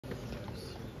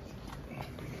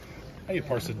do you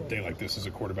parse a day like this as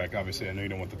a quarterback? Obviously, I know you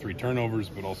don't want the 3 turnovers,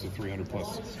 but also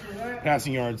 300-plus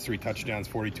passing yards, 3 touchdowns,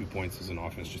 42 points as an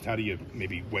offense. Just how do you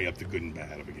maybe weigh up the good and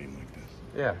bad of a game like this?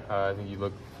 Yeah, I think you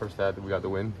look first at that we got the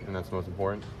win, and that's the most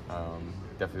important.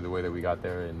 Definitely the way that we got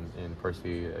there, and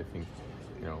personally, I think,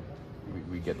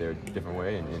 we get there a different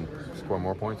way and score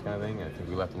more points kind of thing. I think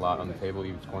we left a lot on the table,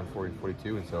 even scoring 40,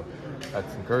 42, and so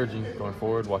that's encouraging going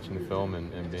forward, watching the film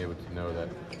and being able to know that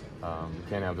we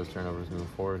can't have those turnovers moving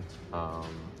forward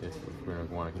if we're going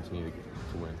to want to continue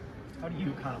to win. How do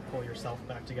you kind of pull yourself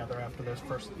back together after those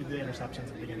the interceptions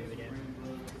at the beginning of the game?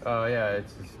 Yeah,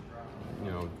 it's just,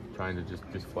 trying to just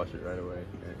flush it right away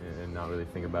and not really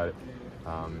think about it. You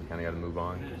kind of got to move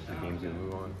on. The game's going to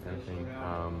move on, kind of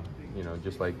thing.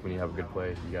 Just like when you have a good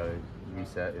play, you got to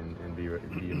reset and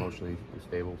be emotionally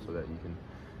stable so that you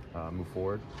can move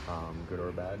forward, good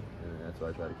or bad. And that's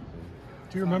what I try to keep doing.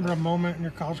 Do you remember a moment in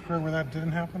your college career where that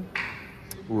didn't happen?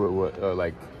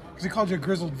 Like? Because he called you a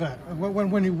grizzled vet.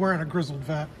 When you weren't a grizzled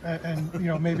vet,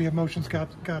 and maybe emotions got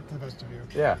the best of you.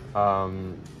 Yeah.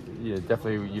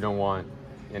 Definitely. You don't want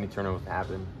any turnovers to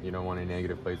happen. You don't want any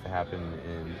negative plays to happen,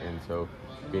 and so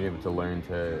being able to learn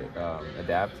to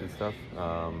adapt and stuff.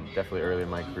 Definitely early in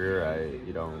my career, I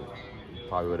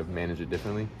probably would have managed it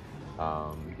differently.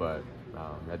 But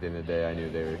at the end of the day, I knew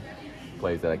they were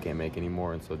plays that I can't make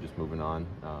anymore, and so just moving on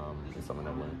is something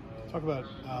I've learned. Talk about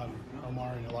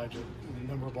Omar and Elijah, the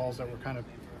number of balls that were kind of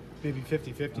maybe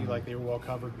 50-50, like they were well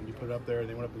covered when you put it up there, and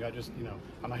they went up and got just,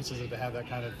 how nice is it to have that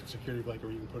kind of security blanket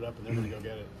where you can put it up and they're going to go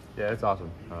get it? Yeah, it's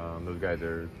awesome. Those guys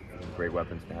are great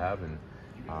weapons to have, and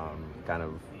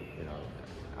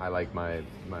I like my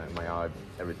odds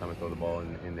every time I throw the ball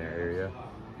in their area.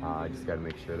 I just got to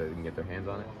make sure that they can get their hands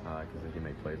on it because they can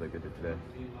make plays like they did today.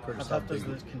 How tough does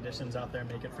the conditions out there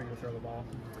make it for you to throw the ball?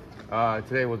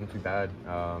 Today wasn't too bad.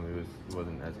 It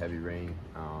wasn't as heavy rain,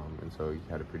 and so you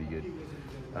had a pretty good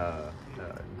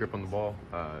grip on the ball.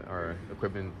 Our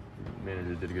equipment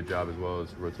manager did a good job as well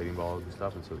as rotating balls and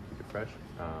stuff, and so to keep it fresh.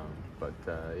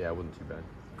 It wasn't too bad.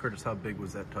 Curtis, how big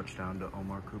was that touchdown to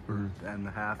Omar Cooper and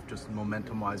the half, just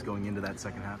momentum-wise going into that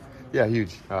second half? Yeah,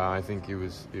 huge. I think it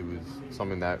was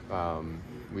something that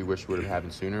we wish would have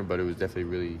happened sooner, but it was definitely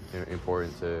really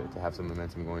important to have some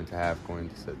momentum going to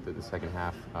the second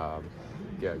half.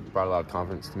 It brought a lot of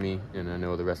confidence to me, and I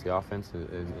know the rest of the offense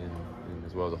and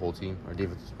as well as the whole team. Our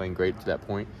defense was playing great to that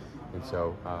point, and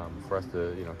so for us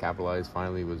to capitalize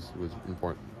finally was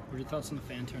important. What are your thoughts on the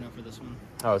fan turnout for this one?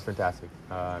 Oh, it's fantastic.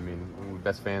 We're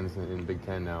best fans in the Big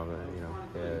Ten now.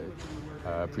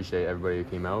 Appreciate everybody who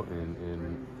came out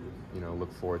and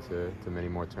look forward to many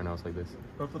more turnouts like this.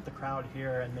 Both with the crowd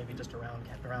here and maybe just around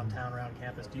town, around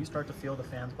campus, do you start to feel the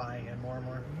fans buying in more and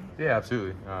more? Yeah,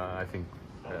 absolutely. I think,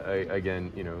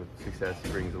 again, success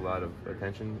brings a lot of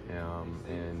attention,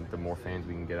 and the more fans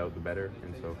we can get out, the better.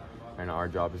 And so, our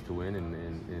job is to win,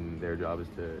 and their job is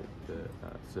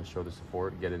to show the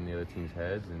support, get in the other team's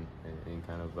heads, and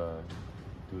kind of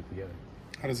do it together.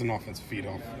 How does an offense feed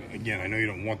off? Again, I know you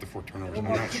don't want the 4 turnovers.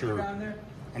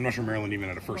 I'm not sure Maryland even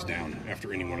had a first down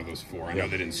after any one of those 4. I know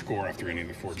they didn't score after any of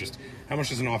the 4. Just how much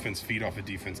does an offense feed off a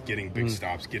defense getting big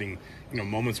stops, getting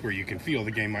moments where you can feel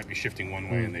the game might be shifting one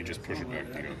way and they just push it back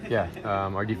together? Yeah,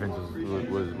 our defense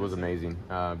was amazing.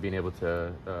 Being able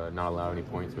to not allow any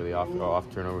points really off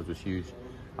turnovers was huge,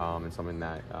 and something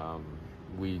that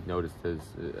we noticed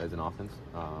as an offense,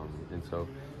 and so.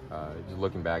 Just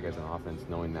looking back as an offense,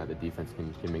 knowing that the defense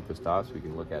can make those stops, we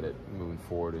can look at it moving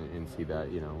forward and see that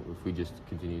if we just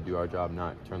continue to do our job,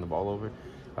 not turn the ball over,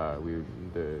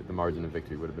 the margin of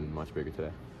victory would have been much bigger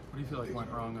today. What do you feel like went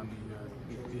wrong on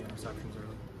the interceptions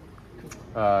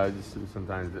early? Just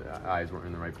sometimes the eyes weren't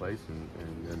in the right place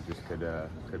and just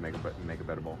could make a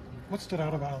better ball. What stood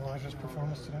out about Elijah's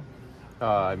performance today?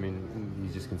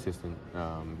 He's just consistent.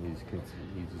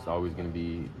 He's just always going to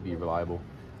be reliable.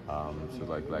 So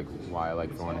like why I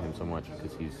like throwing at him so much,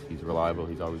 because he's reliable.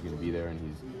 He's always going to be there, and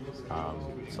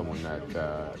he's someone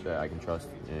that I can trust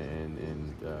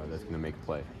and that's going to make a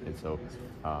play. And so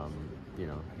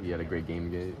he had a great game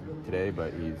today,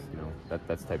 but he's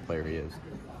that's the type of player he is.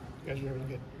 You guys were able to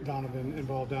get Donovan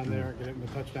involved down there, get him a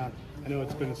touchdown. I know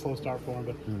it's been a slow start for him,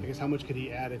 but I guess how much could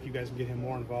he add if you guys can get him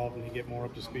more involved and he get more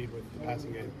up to speed with the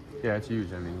passing game? Yeah, it's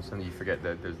huge. Something you forget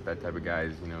that there's that type of guy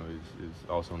is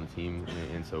also on the team,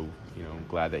 and so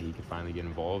glad that he could finally get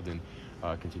involved and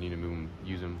continue to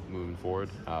use him moving forward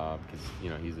because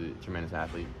he's a tremendous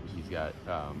athlete. He's got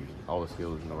all the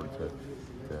skills in order to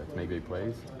make big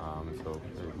plays, and so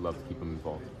I'd love to keep him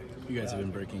involved. You guys have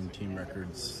been breaking team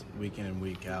records week in and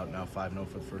week out, now 5-0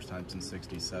 for the first time since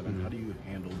 '67. How do you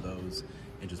handle those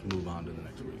and just move on to the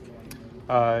next week?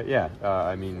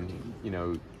 you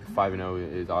know,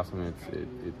 5-0 is awesome.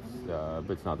 But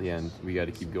it's not the end. We got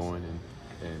to keep going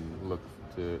and look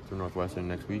to Northwestern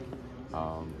next week.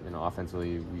 You know,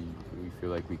 offensively, we feel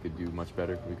like we could do much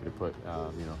better. We could have put,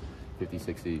 you know, 50,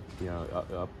 60, you know,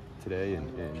 up today, and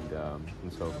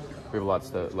so we have a lot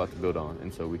to build on,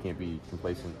 and so we can't be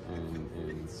complacent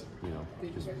and you know,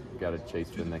 just got to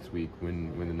chase for the next week,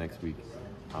 win the next week,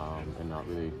 and not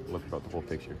really look about the whole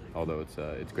picture. Although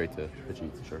it's great to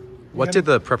achieve for sure. What did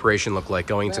the preparation look like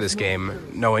going into this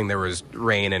game, knowing there was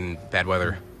rain and bad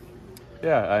weather?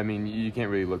 Yeah, I mean, you can't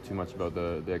really look too much about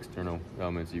the external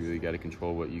elements. You really got to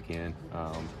control what you can.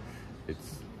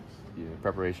 You know,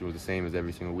 preparation was the same as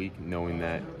every single week, knowing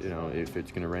that, you know, if it's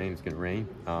going to rain, it's going to rain.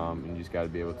 And you just got to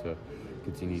be able to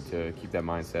continue to keep that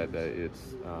mindset that you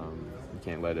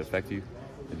can't let it affect you.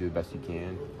 And do the best you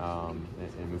can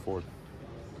and move forward.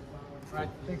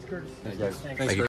 Thanks, Kurtis. Thanks, guys. Thank you.